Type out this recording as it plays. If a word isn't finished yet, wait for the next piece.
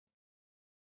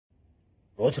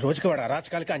రోజు రోజుకి వాడు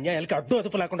అరాచకాలకి అన్యాయాలకి అడ్డు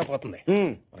అదుపు లేకుండా పోతుంది.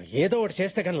 మనం ఏదో ఒకటి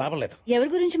చేస్తే కానీ లాభం లేదు. ఎవరి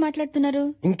గురించి మాట్లాడుతున్నారు?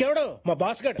 ఇంకెవడో మా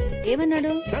బాస్ గాడు.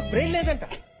 ఏమన్నాడు? నాకు బ్రెయిన్ లేదంట.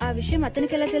 ఆ విషయం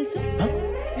అతనికి ఎలా తెలుసు?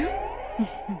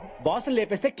 బాస్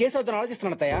లేపేస్తే కేసు అవుతాను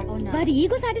ఆలోచిస్తున్నాను అత్తయ్య. వాడి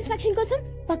ఈగో సాటిస్ఫాక్షన్ కోసం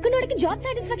పక్కనోడికి జాబ్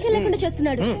సాటిస్ఫాక్షన్ లేకుండా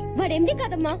చేస్తున్నాడు. వాడు ఎండి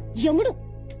కాదమ్మా, యముడు.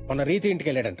 మొన్న రీతి ఇంటికి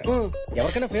వెళ్ళాడంట.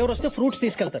 ఎవరికైనా ఫేవర్ వస్తే ఫ్రూట్స్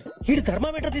తీసుకెళ్తారు. వీడు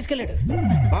థర్మామీటర్ తీసుకెళ్లాడు.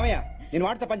 మామయ్య నేను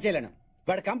వాడితో పని చేయలేను.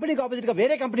 వాడి కంపెనీకి ఆపోజిట్ గా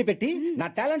వేరే కంపెనీ పెట్టి నా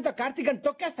టాలెంట్ తో కార్తీక్ అని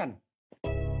తొక్కేస్తాను.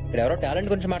 ఇక్కడ ఎవరో టాలెంట్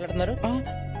గురించి మాట్లాడుతున్నారు.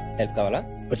 హెల్ప్ కావాలా?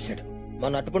 వచ్చాడు.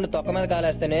 మన అట్టుపుండి తొక్క మీద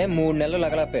కాలేస్తేనే 3 నెలలు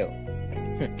లగలపోయావు.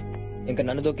 ఇంకా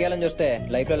నన్ను దొక్కేయాలని చూస్తే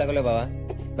లైఫ్ లో లగలే బావా.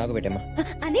 నాకు పెట్టమ్మా.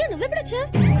 అన్నయ్య నువ్వెప్పుడొచ్చా?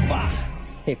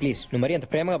 ఏ ప్లీజ్, నువ్వు మరీ అంత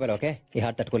ప్రేమగా పోయావు. ఓకే, ఈ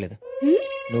హార్ట్ తట్టుకోలేదు.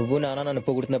 నువ్వు నాన్న నన్ను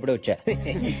పొగుడుతున్నప్పుడే వచ్చా.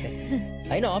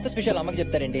 అయినా ఆఫీస్ విషయాలు అమ్మకి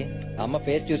చెప్తారేంటి? అమ్మ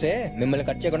ఫేస్ చూసే మిమ్మల్ని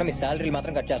కట్ చేయకుండా మీ శాలరీలు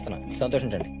మాత్రం కట్ చేస్తున్నా.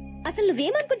 సంతోషించండి. అసలు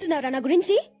నువ్వేమనుకుంటున్నారా నా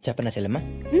గురించి? చెప్పనా చెల్లెమ్మ,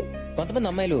 కొంతమంది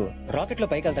అమ్మాయిలు రాకెట్ లో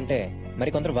పైకి వెళ్తుంటే మరి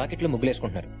కొందరు వాకెట్ లో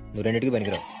ముగ్గులేసుకుంటున్నారు. నువ్వు రెండింటికి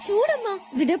పనికిరావు. చూడమ్మా,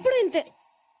 విడెప్పుడు ఇంతే.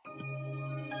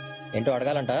 ఏంటో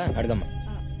అడగాలంట, అడగమ్మా.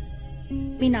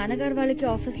 మీ నాన్నగారు వాళ్ళకి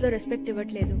ఆఫీస్ లో రెస్పెక్ట్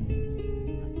ఇవ్వట్లేదు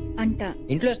అంట.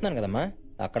 ఇంట్లో ఇస్తున్నాను కదమ్మా,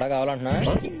 అక్కడ కావాలంటున్నా.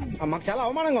 మాకు చాలా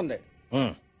అవమానంగా ఉంది.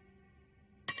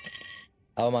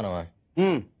 అవమానమా?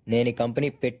 నేను ఈ కంపెనీ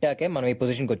పెట్టాకే మనం ఈ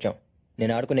పొజిషన్కి వచ్చాం.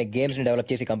 నేను ఆడుకునే గేమ్స్ ని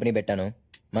డెవలప్ చేసి కంపెనీ పెట్టాను.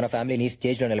 మన ఫ్యామిలీని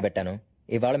స్టేజ్ లో నిలబెట్టాను.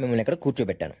 ఇవాళ మిమ్మల్ని ఇక్కడ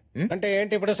కూర్చోబెట్టాను. అంటే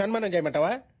ఏంటి ఇప్పుడు సన్మానం చేయమంటావా?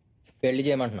 పెళ్లి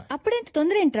చేయమంటున్నా. అప్పుడెంత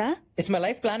తొందర ఏంట్రా? ఇట్స్ మై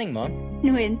లైఫ్ ప్లానింగ్ మా.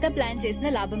 నువ్వు ఎంత ప్లాన్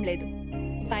చేసినా లాభం లేదు.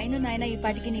 పైన నాయన ఈ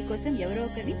పాటికి నీ కోసం ఎవరో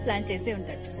ఒకరిని ప్లాన్ చేసే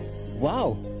ఉంటాడు.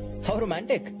 Wow, how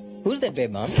romantic. Who's that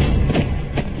babe mom?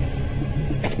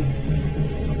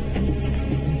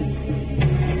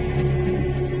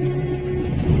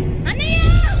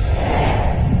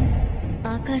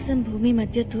 ఆకాశం భూమి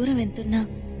మధ్య దూరం ఎంతున్నా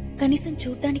కనీసం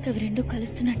చూడ్డానికి అవి రెండు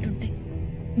కలుస్తున్నట్టుంటాయి.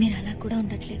 మీరు అలా కూడా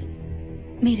ఉండట్లేదు.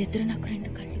 మీరిద్దరు నాకు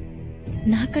 2 కళ్ళు.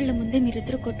 నా కళ్ళ ముందే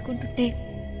మీరిద్దరు కొట్టుకుంటుంటే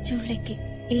చూడలేకే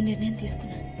ఈ నిర్ణయం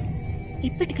తీసుకున్నాను.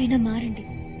 ఇప్పటికైనా మారండి.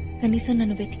 కనీసం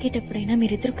నన్ను వెతికేటప్పుడైనా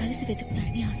మీరిద్దరు కలిసి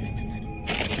వెతుకుతారని ఆశిస్తున్నాను.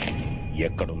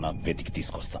 ఎక్కడున్నా వెతికి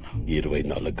తీసుకొస్తాను.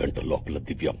 24 గంటల లోపల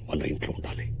దివ్య మన ఇంట్లో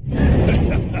ఉండాలి.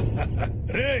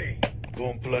 రే,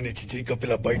 గుంపుల నుంచి జింక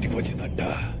పిల్ల బయటికి వచ్చిందంట.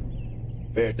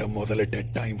 వేట మొదలెట్టే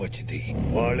టైం వచ్చింది.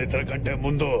 వాళ్ళిద్దరి కంటే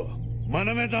ముందు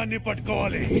మనమే దాన్ని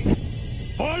పట్టుకోవాలి.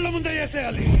 వాళ్ళ ముందే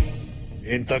వేసేయాలి.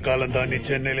 ఇంతకాలం దాన్ని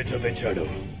చెన్నైలో చదివించాడు.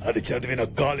 అది చదివిన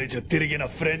కాలేజ్, తిరిగిన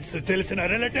ఫ్రెండ్స్, తెలిసిన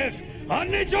రిలేటివ్స్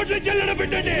అన్ని చోట్ల చెల్లెడ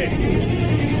పెట్టండి.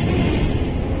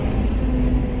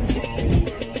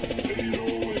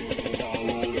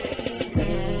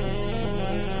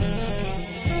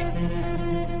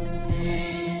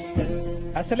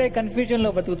 అసలే కన్ఫ్యూజన్ లో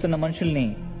బతుకుతున్న మనుషుల్ని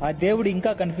ఆ దేవుడు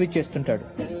ఇంకా కన్ఫ్యూజ్ చేస్తుంటాడు.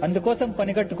 అందుకోసం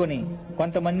పనిగట్టుకుని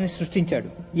కొంతమందిని సృష్టించాడు.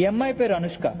 ఈ అమ్మాయి పేరు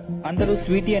అనుష్క. అందరూ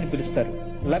స్వీటీ అని పిలుస్తారు.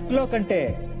 లక్ లో కంటే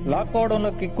లాక్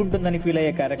అవడంలో కిక్కుంటుందని ఫీల్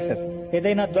అయ్యే క్యారెక్టర్.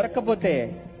 ఏదైనా దొరక్కపోతే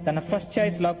తన ఫస్ట్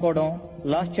చాయిస్ లాక్ అవడం,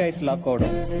 లాస్ట్ చాయిస్ లాక్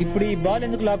అవడం. ఇప్పుడు ఈ బాల్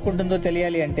ఎందుకు లాక్కుంటుందో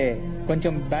తెలియాలి అంటే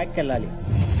కొంచెం బ్యాక్ వెళ్ళాలి.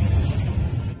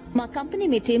 మా కంపెనీ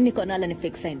మీ టీం ని కొనాలని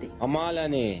ఫిక్స్ అయింది.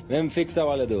 అమ్మాలని మేం ఫిక్స్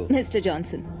అవ్వలేదు. మిస్టర్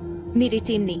జాన్సన్, మీరు ఈ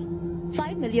టీం ని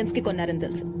 5 మిలియన్స్ కి కొన్నారని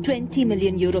తెలుసు. 20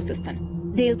 మిలియన్ యూరోస్ ఇస్తాను.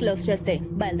 డీల్ క్లోజ్ చేస్తే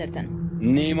బయలుదేరతాను.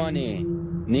 నీ మనీ,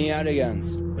 నీ అరిగన్స్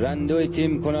రెండు ఈ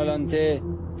టీం కొనాలంటే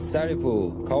సరిపో.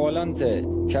 కావాలంటే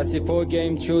కసిపో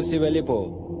గేమ్ చూసి వెళ్ళిపో.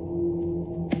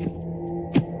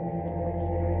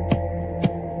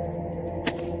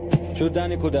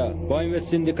 చూడ్డానికి కూడా భయం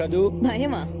వేస్తుంది కదూ?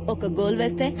 భయమా? ఒక గోల్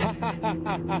వేస్తే?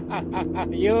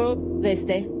 అయ్యో,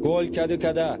 వేస్తే గోల్ కాదు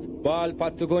కదా, బాల్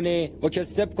పట్టుకుని ఒక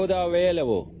స్టెప్ కూడా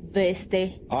వేయలేవు. వేస్తే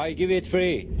ఐ గివ్ ఇట్ ఫ్రీ.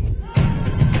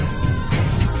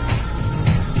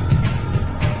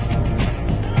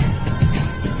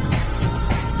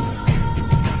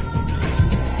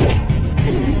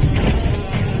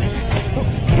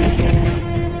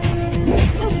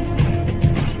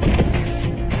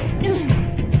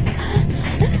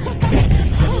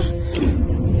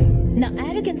 నా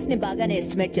ఆరోగెన్స్ ని బాగానే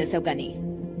ఎస్టిమేట్ చేసావు కానీ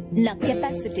నా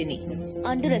కెపాసిటీని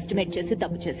అండర్ ఎస్టిమేట్ చేసి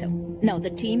తప్పు చేసావు. Now the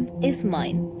team is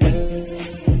mine.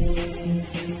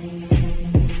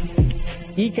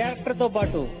 ఈ క్యారెక్టర్ తో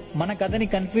పాటు మన కథని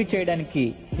కన్ఫ్యూజ్ చేయడానికి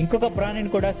ఇంకొక ప్రాణిని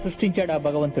కూడా సృష్టించాడు ఆ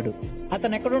భగవంతుడు.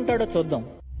 అతను ఎక్కడుంటాడో చూద్దాం.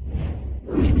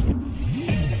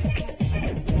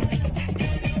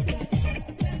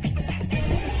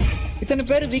 ఇతని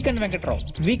పేరు వీకెండ్ వెంకట్రావు.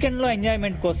 వీకెండ్ లో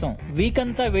ఎంజాయ్మెంట్ కోసం వీక్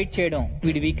అంతా వెయిట్ చేయడం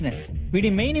వీడి వీక్నెస్. వీడి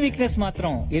మెయిన్ వీక్నెస్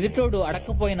మాత్రం ఎదుటోడు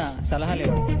అడక్కపోయిన సలహాలు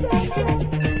ఇవ్వడం.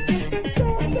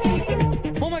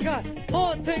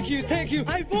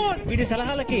 వీడి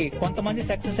సలహాలకి కొంతమంది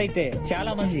సక్సెస్ అయితే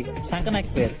చాలా మంది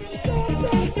సంకనాకిపోయారు.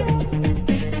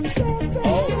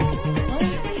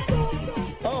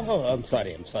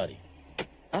 Sorry.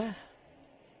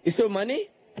 Is your money?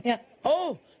 Yeah.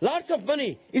 Oh, lots of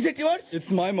money. Is it yours?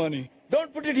 It's my money.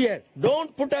 Don't put it here. Don't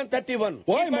put on 31.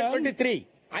 Why, Keep on man? 23.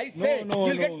 I say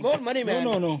you'll get more money, man.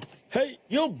 No. Hey,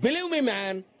 You believe me,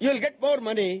 man. You'll get more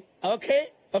money. Okay?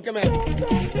 Okay, man.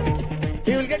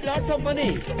 You will get lots of money.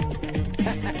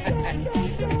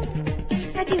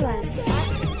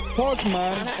 fuck,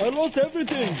 man. I lost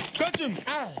everything. Catch him.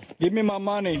 Give me my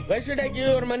money. Why should I give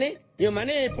your money? Your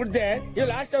money put there. You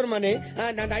lost your money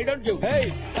and I don't give. Hey,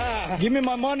 Ah. give me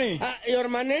my money. Your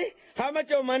money? How much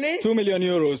your money? 2 million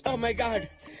euros. Oh my God.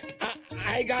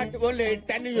 I got only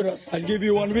 10 euros. I'll give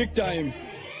you 1 week time.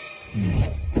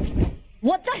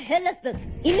 What the hell is this?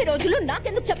 ఇన్ని రోజులు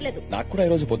నాకెందుకు చెప్పలేదు? నాకు కూడా ఈ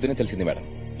రోజు పొద్దునే తెలిసింది మేడం.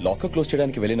 లాకర్ క్లోజ్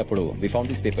చేయడానికి వెళ్ళినప్పుడు we found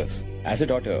these papers. As a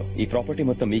daughter ఈ ప్రాపర్టీ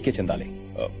మొత్తం మీకే చెందాలి.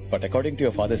 But according to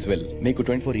your father's will మీకు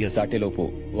 24 ఇయర్స్ దాటేలోపు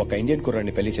ఒక ఇండియన్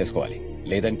కుర్రాన్ని పెళ్లి చేసుకోవాలి.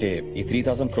 లేదంటే ఈ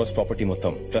 3000 crores ప్రాపర్టీ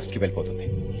మొత్తం ట్రస్ట్ కి వెళ్ళిపోతుంది.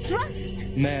 Trust?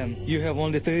 Ma'am, you have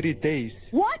only 30 days.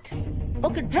 What?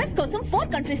 ఒక డ్రెస్ కోసం 4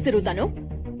 కంట్రీస్ తిరుగుతాను.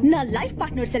 నా లైఫ్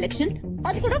పార్ట్నర్ సెలెక్షన్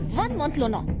అది కూడా 1 month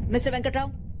లోనా? మిస్టర్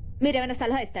వెంకట్రావు, మీరేమైనా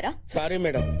సలహా ఇస్తారా? సారీ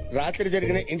మేడం, రాత్రి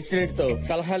జరిగిన ఇన్సిడెంట్ తో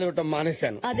సలహాలు ఇవ్వటం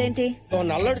మానేశాను. అదేంటి? ఓ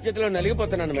నల్లడి చేతిలో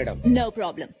నలిగిపోతున్నాను మేడం. No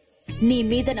problem. నీ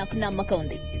మీద నాకు నమ్మకం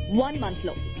ఉంది. 1 month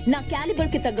లో నా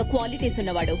క్యాలిబర్ కి తగ్గ క్వాలిటీస్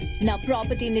ఉన్నవాడు, నా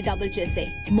ప్రాపర్టీని డబుల్ చేసే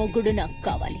మొగ్గుడు నాకు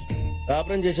కావాలి.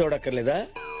 కాపురం చేసేవాడు అక్కర్లేదా?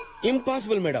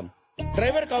 Impossible madam.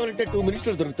 డ్రైవర్ కావాలంటే 2 minutes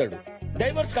లో దొరుకుతాడు.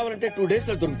 డైవర్స్ కావాలంటే 2 days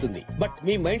లో దొరుకుతుంది. బట్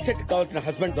మీ మైండ్ సెట్ కావాల్సిన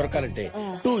హస్బెండ్ దొరకాలంటే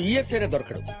 2 years అయినా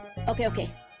దొరకడు. Okay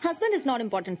husband is not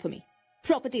important for me.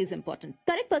 Property is important.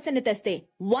 Correct person ని తెస్తే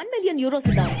 1 million euros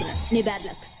ఇద్దాం అనుకున్నాను. నీ బ్యాడ్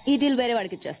లక్. ఈ డీల్ వేరే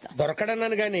వాడికి ఇచ్చేస్తా.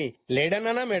 దొరకడన్నాను గానీ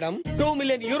లేడన్నానా మేడం? 2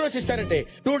 million euros ఇస్తారంటే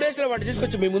 2 days లో వాడిని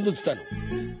తీసుకొచ్చి మీ ముందు ఉంచుతాను.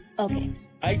 ఓకే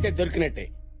అయితే దొరికినట్టే.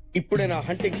 ఇప్పుడే నా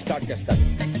హంటింగ్ స్టార్ట్ చేస్తాను.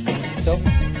 సో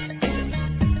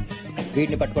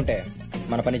వీటిని పట్టుకుంటే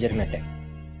మన పని జరిగినట్టే.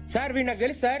 సార్ వీడు నాకు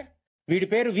తెలుసు సార్. వీడి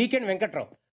పేరు వీకెండ్ వెంకట్రావు.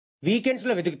 వీకెండ్స్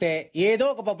లో వెతికితే ఏదో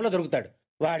ఒక పప్పులో దొరుకుతాడు.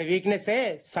 వాడి వీక్నెస్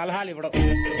సలహాలు ఇవ్వడం.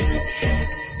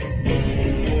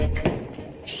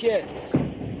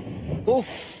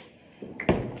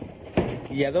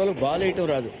 ఎదవలు బాలేయటం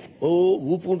రాదు. ఓ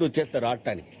ఊపుకుంటూ వచ్చేస్తారు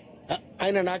ఆడటానికి.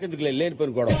 ఆయన నాకెందుకు లేని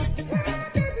పని గొడవ.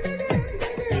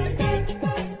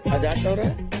 అది ఆడటంరా.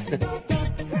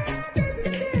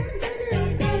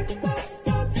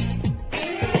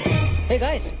 Hey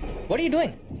guys, what are you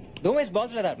doing? Don't waste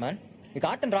balls like that, man. మీకు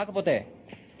ఆటం రాకపోతే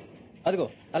అదిగో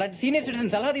అలాంటి సీనియర్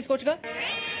సిటిజన్ సలహా తీసుకోవచ్చుగా.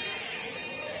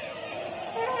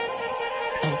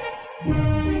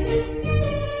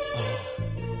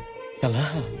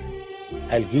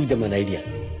 I'll give them an idea.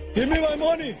 Give me my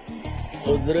money.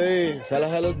 వద్దురే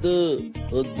సలహాలొద్దు.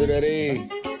 వద్దురే.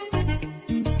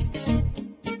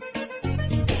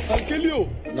 I'll kill you.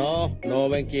 No,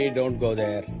 Venky, don't go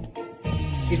there.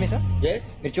 Excuse me, sir. Yes?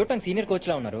 మీరు చూడటానికి senior coach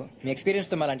లా ఉన్నారు. మీ experience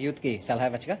తో అలాంటి యూత్ కి సలహా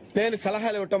ఇవ్వచ్చుగా. నేను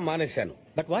సలహాలు ఇవ్వటం మానేశాను.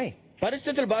 But why?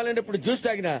 పరిస్థితులు బాగాలేనప్పుడు జ్యూస్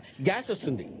తాగినా గ్యాస్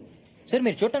వస్తుంది. సార్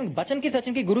మీరు చూడటానికి బచ్చన్ కి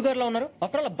సచిన్ కి గురుగారు లా ఉన్నారు.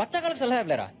 ఆఫ్టర్ ఆల్ బచ్చగాళ్ళకి సలహా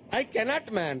ఇవ్వలేరా? I cannot,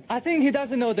 man. I think he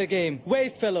doesn't know the game.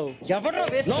 Waste fellow. ఎవడ్రా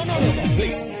No,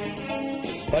 please.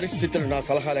 పరిస్థితులు నా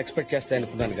సలహాలు ఎక్స్పెక్ట్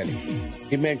చేస్తాయనుకున్నాను కానీ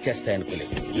demand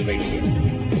చేస్తాయనుకోలేదు. You wait here.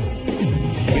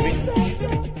 Give it.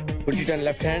 Put it on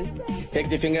left hand. Take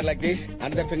the finger like this.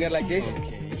 Another finger like this.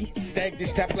 Take the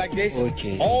step like this.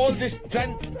 Okay. All this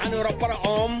strength on your upper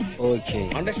arm. Okay.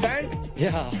 Understand?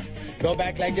 Yeah. Go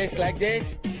back like this, like this.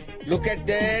 Look at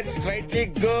there. Straightly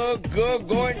go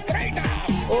and straight up.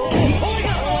 Oh my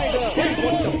God.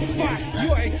 What the fuck? You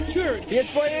are a jerk. Yes,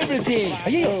 for everything.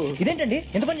 అయ్యో ఇదేంటండి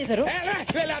ఎంత పని చేశారు?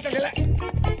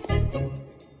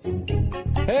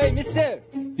 Hey, mister,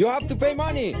 you have to pay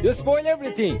money. You spoil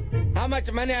everything. How much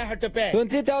money I have to pay?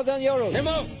 20,000 euros.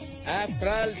 Remove. After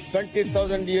all,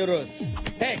 20,000 euros.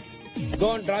 Hey, go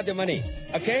and draw the money.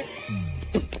 Okay?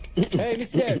 Hey,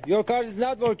 mister, your card is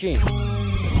not working.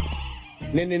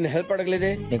 నేను నిన్ను help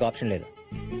అడగలేదే. నీకు option లేదు.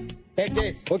 Take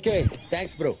this. Okay.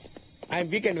 Thanks, bro. I'm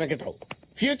Weekend Venkatrao.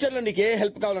 Future లో నీకు ఏ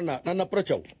help కావాలన్నా నన్ను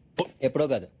approach అవ్వు. ఎప్పుడో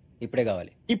కాదు ఇప్పుడే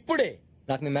కావాలి. ఇప్పుడే.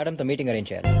 నాకు మీ మేడంతో మీటింగ్ అరేంజ్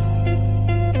చేయాలి.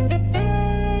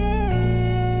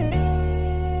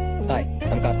 Hi,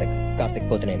 I'm Karthik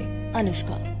Pothineni.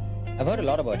 Anushka. I've heard a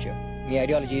lot about you. Me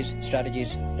ideologies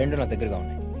strategies రెండు నాకు దగ్గరగా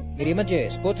ఉన్నాయి. మీరు ఈ మధ్య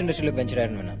స్పోర్ట్స్ ఇండస్ట్రీలోకి వెంచర్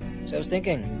అయ్యారని విన్నాను. సో ఐ వాస్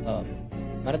థింకింగ్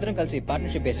మనిద్దరం కలిసి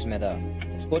పార్ట్నర్షిప్ బేసిస్ మీద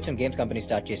sports and games company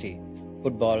start చేసి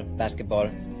ఫుట్బాల్, బాస్కెట్బాల్,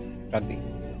 రగ్బీ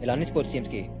ఇలా అన్ని స్పోర్ట్స్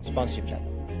టీమ్స్ కి స్పాన్సర్షిప్ చేద్దాం.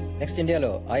 నెక్స్ట్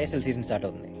ఇండియాలో ISL సీజన్ స్టార్ట్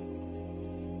అవుతుంది.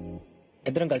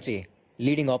 ఇద్దరం కలిసి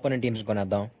లీడింగ్ ఆపోనెంట్ టీమ్స్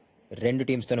కొనేద్దాం. 2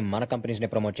 టీమ్స్ తో మన కంపెనీస్ ని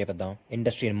ప్రమోట్ చేద్దాం.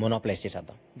 ఇండస్ట్రీని మోనోప్లైజ్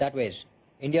చేసేద్దాం. దాట్ వేస్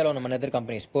ఇండియాలో ఉన్న మన ఇద్దరు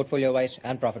companies portfolio wise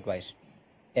and profit wise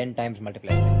 10 times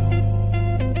multiply.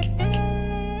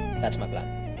 That's my plan.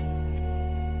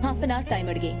 ½ time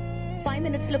అడిగి 5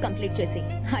 minutes లో కంప్లీట్ చేసి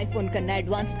ఐఫోన్ కన్నా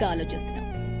అడ్వాన్స్ గా ఆలోచిస్తున్నాం.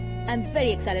 I'm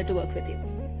very excited to work with you.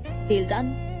 Deal done.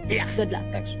 Good luck.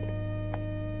 Thanks.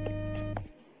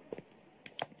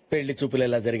 పెళ్లి చూపులు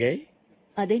ఎలా జరిగాయి?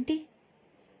 అదేంటి,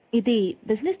 ఇది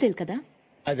బిజినెస్ డీల్ కదా?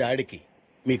 అది ఆడికి,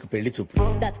 మీకు పెళ్లి చూపులు.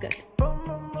 That's good.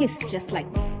 His just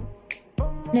like మీ.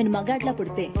 నేను మగాడ్లా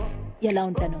పుడితే ఎలా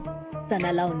ఉంటానో తను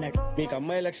అలా ఉన్నాడు. మీకు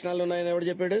అమ్మాయి లక్షణాలు ఉన్నాయని ఎవడు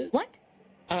చెప్పాడు? వాట్?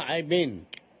 ఐ మీన్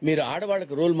మీరు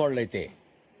ఆడవాళ్ళకి రోల్ మోడల్ అయితే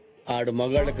ఆడు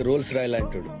మగాళ్ళకి రూల్స్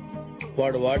రాయాలంటాడు.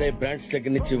 వాడు వాడే బ్రాండ్స్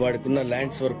దగ్గర నుంచి వాడుకున్న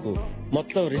ల్యాండ్స్ వరకు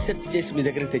మొత్తం రీసెర్చ్ చేసి మీ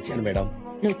దగ్గరికి తెచ్చాను మేడం.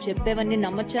 నువ్వు చెప్పేవన్నీ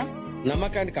నమ్మొచ్చా?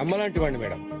 నమ్మకానికి అమ్మలాంటి వాడిని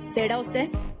మేడం. తేడా వస్తే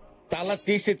తల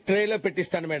తీసి ట్రేలో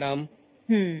పెట్టిస్తాను మేడం.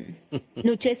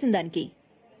 నువ్వు చేసిన దానికి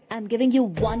I'm giving you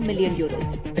 1 million euros.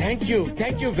 Thank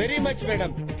you very much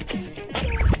madam.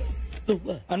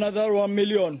 Another 1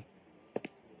 million.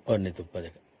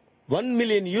 1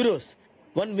 million euros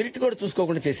 1 minute కూడా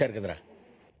చూసుకోకుండా చేశారు కదరా.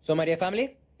 సో మరి ఫ్యామిలీ,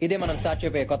 ఇదే మనం స్టార్ట్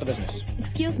చేయబోయే కొత్త business.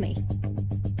 Excuse me,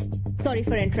 sorry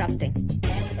for interrupting.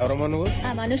 ఎవరమ్మా నువ్వు?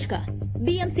 I'm Anushka,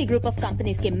 BMC group of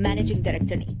companies కి మేనేజింగ్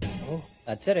డైరెక్టర్ ని.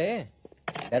 అది సరే,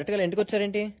 డైరెక్ట్ గా ఇంటికి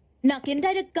వచ్చారేంటి? నాకు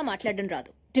ఇండైరెక్ట్ గా మాట్లాడడం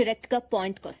రాదు, డైరెక్ట్ గా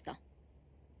పాయింట్ కి వస్తా.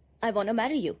 I want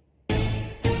marry you.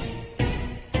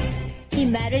 ఈ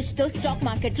మ్యారేజ్ తో స్టాక్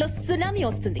మార్కెట్ లో సునామీ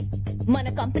వస్తుంది. మన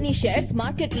కంపెనీ షేర్స్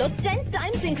మార్కెట్ లో 10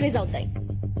 times ఇంక్రీజ్ అవుతాయి.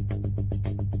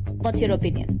 What's your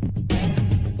opinion?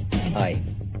 I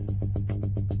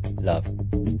love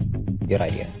your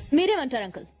idea. మీరేమంటారు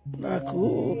అంకుల్? నాకు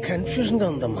కన్ఫ్యూజన్ గా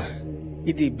ఉందమ్మా.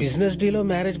 ఇది బిజినెస్ డీలో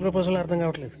మ్యారేజ్ ప్రపోజల్ అర్థం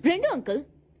కావట్లేదు. రెండు అంకుల్,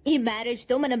 ఈ మ్యారేజ్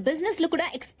తో మన బిజినెస్ లో కూడా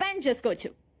ఎక్స్పాండ్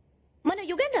చేసుకోవచ్చు. మన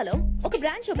యుగండాలో ఒక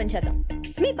బ్రాంచ్ ఓపెన్ చేద్దాం.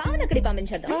 మీ బావని అక్కడికి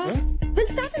పంపించేద్దాం.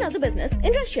 Will start another business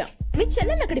in Russia. మీ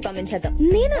చెల్లెల్ని అక్కడికి పంపించేద్దాం.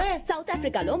 నేను సౌత్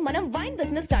ఆఫ్రికాలో మనం వైన్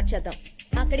బిజినెస్ స్టార్ట్ చేద్దాం.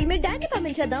 అక్కడికి మీ డాడీ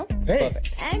పంపించేద్దాం.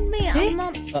 అండ్ మీ అమ్మ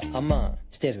అమ్మ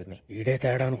స్టేజ్ విత్ మీ. ఈడే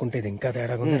తేడా అనుకుంటే ఇది ఇంకా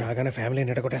తేడాగా ఉంది. రాగానే ఫ్యామిలీ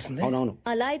నిడగొట్టేస్తుంది. అవునవును.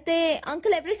 అలా అయితే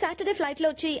అంకుల్ ఎవ్రీ సాటర్డే ఫ్లైట్ లో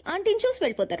వచ్చి ఆంటీని చూసి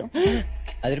వెళ్ళిపోతారు.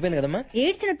 అదిరిపోయింది కదమ్మా.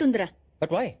 ఏడ్చినట్టుందిరా.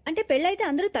 But why? అంటే పెళ్ళైతే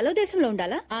అందరూ తలో దేశంలో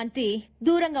ఉండాలా? ఆంటీ,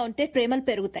 దూరంగా ఉంటే ప్రేమలు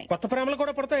పెరుగుతాయి. కొత్త ప్రేమలు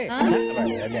కూడా పడతాయి.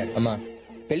 అమ్మా,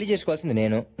 పెళ్లి చేసుకోవాల్సింది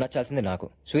నేను, నచ్చాల్సింది నాకు.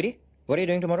 స్వీరీ, what are you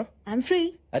doing tomorrow? I'm free.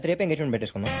 అయితే రేపు ఎంగేజ్మెంట్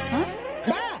పెట్టేసుకుందాం.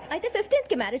 అయితే 15th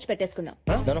కి మ్యారేజ్ పెట్టేసుకుందాం.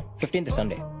 No 15th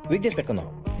Sunday. Week days పెట్టుకుందాం,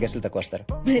 గెస్టులు తక్కువ వస్తారు.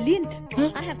 Brilliant.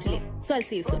 I have to leave, so I'll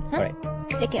see you soon. Alright.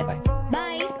 Take care. Bye.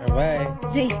 By. Bye.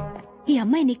 రే, ఈ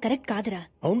అమ్మాయి నీకు కరెక్ట్ కాదురా.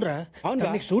 అవునరా,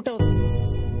 అవునురా. నీకు సూట్ అవుతుంది.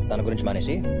 దాని గురించి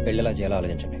మానేసి పెళ్లి ఎలా చేయాలో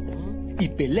ఆలోచించండి. ఈ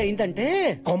పెళ్లి అయిందంటే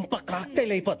కొంప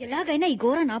కాక్టైల్ అయిపోతుంది. ఎలాగైనా ఈ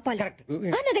ఘోర నాపాలి.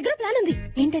 నా దగ్గర ప్లాన్ ఉంది.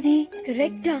 ఏంటది?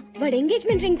 కరెక్ట్ గా వాడు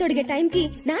ఎంగేజ్మెంట్ రింగ్ తొడిగే టైం కి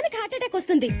నాన్నకి హార్ట్ అటాక్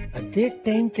వస్తుంది. అదే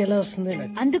టైంకి ఎలా వస్తుంది?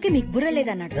 అందుకే మీకు బుర్ర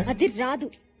లేదన్నాడు. అది రాదు,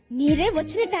 మీరే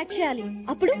వచ్చినట్టు యాక్ట్ చేయాలి.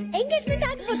 అప్పుడు ఎంగేజ్మెంట్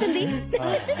ఆగిపోతుంది.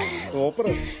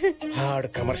 ఆడు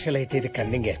కమర్షియల్ అయితే ఇది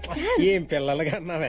కన్నింగే. ఏం పిల్లలుగా అన్నావే.